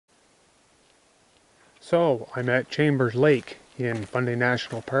So, I'm at Chambers Lake in Fundy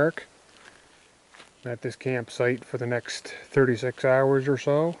National Park. I'm at this campsite for the next 36 hours or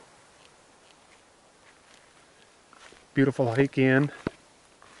so. Beautiful hike in.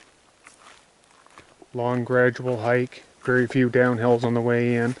 Long gradual hike. Very few downhills on the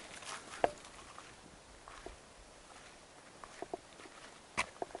way in.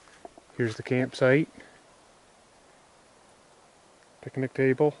 Here's the campsite. Picnic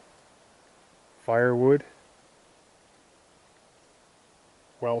table. Firewood.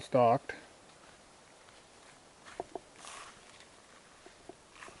 Well stocked.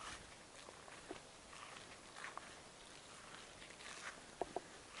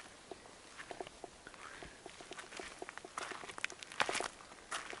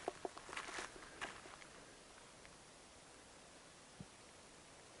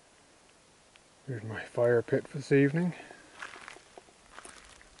 Here's my fire pit for this evening.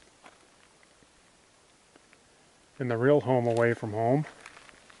 And the real home away from home.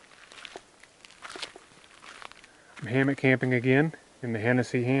 I'm hammock camping again in the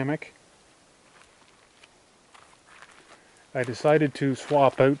Hennessy Hammock. I decided to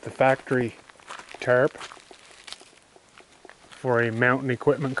swap out the factory tarp for a Mountain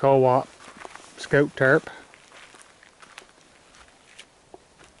Equipment Co-op Scout tarp.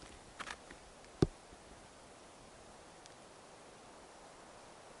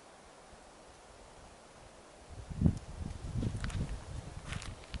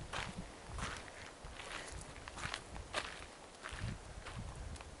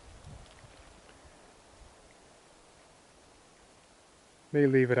 May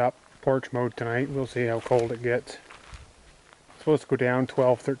leave it up porch mode tonight. We'll see how cold it gets. It's supposed to go down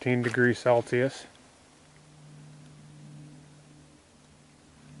 12-13 degrees Celsius.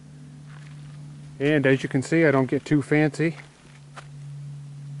 And as you can see, I don't get too fancy.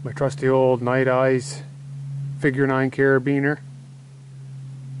 My trusty old Night Eyes figure 9 carabiner.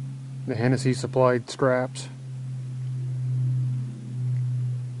 The Hennessy supplied straps.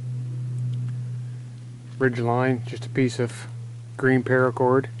 Ridgeline, just a piece of green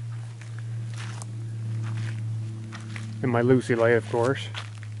paracord. And my Lucy light, of course.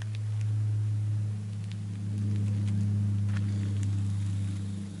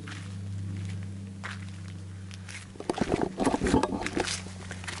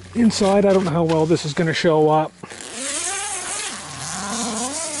 Inside, I don't know how well this is going to show up.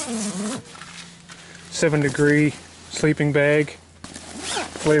 7-degree sleeping bag,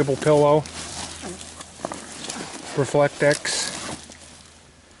 inflatable pillow, Reflectex,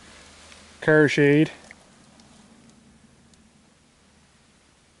 car shade.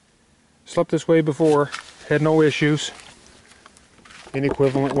 Slept this way before, had no issues in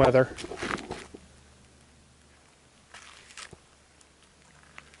equivalent weather.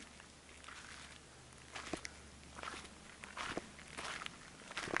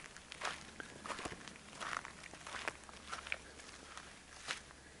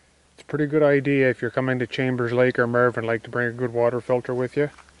 It's a pretty good idea if you're coming to Chambers Lake or Marvin Lake to bring a good water filter with you.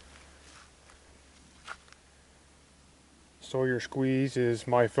 Sawyer Squeeze is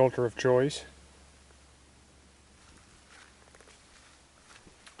my filter of choice.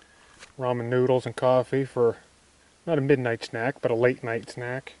 Ramen noodles and coffee for not a midnight snack, but a late night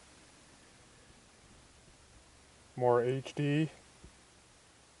snack. More HD.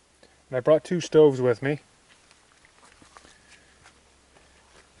 And I brought 2 stoves with me.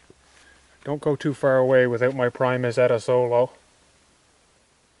 Don't go too far away without my Primus Etta Solo.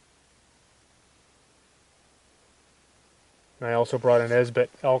 And I also brought an Esbit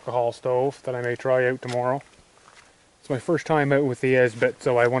alcohol stove that I may try out tomorrow. It's my first time out with the Esbit,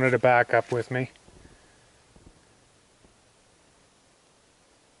 so I wanted a backup with me.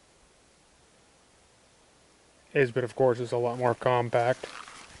 Esbit, of course, is a lot more compact.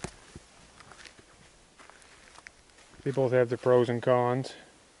 They both have their pros and cons.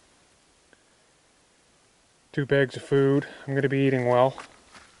 2 bags of food. I'm going to be eating well,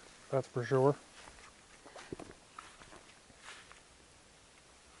 that's for sure.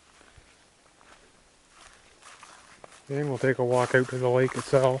 Then we'll take a walk out to the lake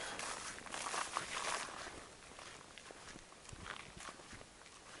itself.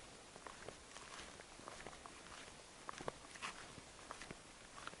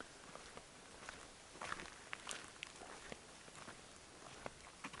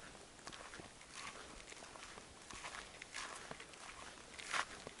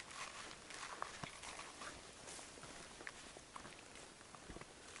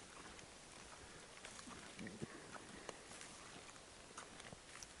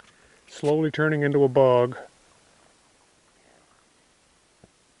 Slowly turning into a bog.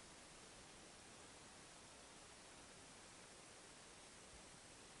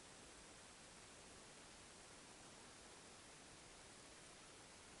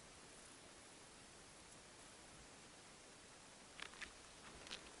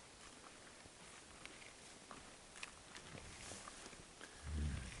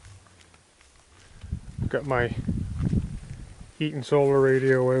 Got my heat and solar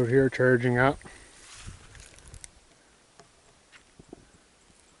radio out here charging up.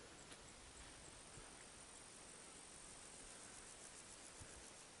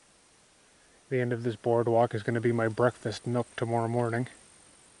 The end of this boardwalk is going to be my breakfast nook tomorrow morning.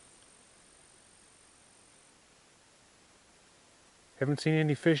 Haven't seen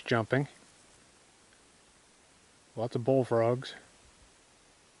any fish jumping. Lots of bullfrogs.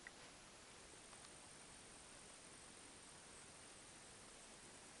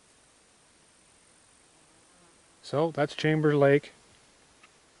 So that's Chambers Lake.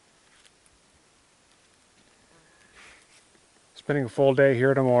 Spending a full day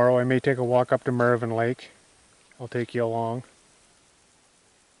here tomorrow. I may take a walk up to Mervyn Lake. I'll take you along.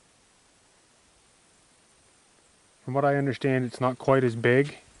 From what I understand, it's not quite as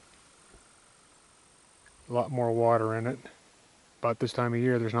big. A lot more water in it. But this time of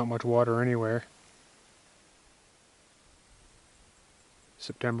year, there's not much water anywhere.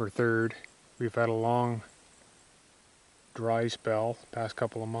 September 3rd. We've had a long dry spell the past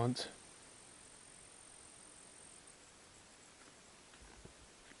couple of months.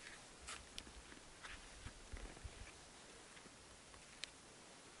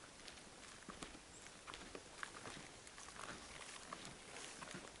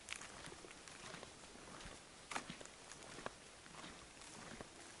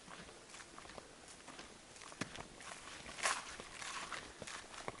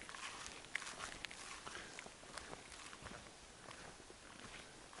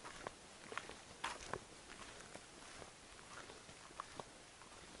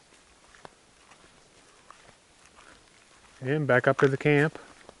 And back up to the camp.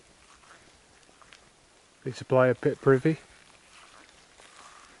 They supply a pit privy.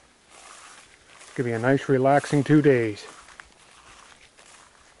 It's going to be a nice relaxing 2 days.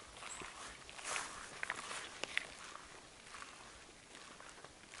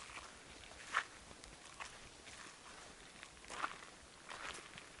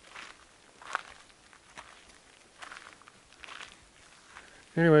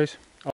 Anyways,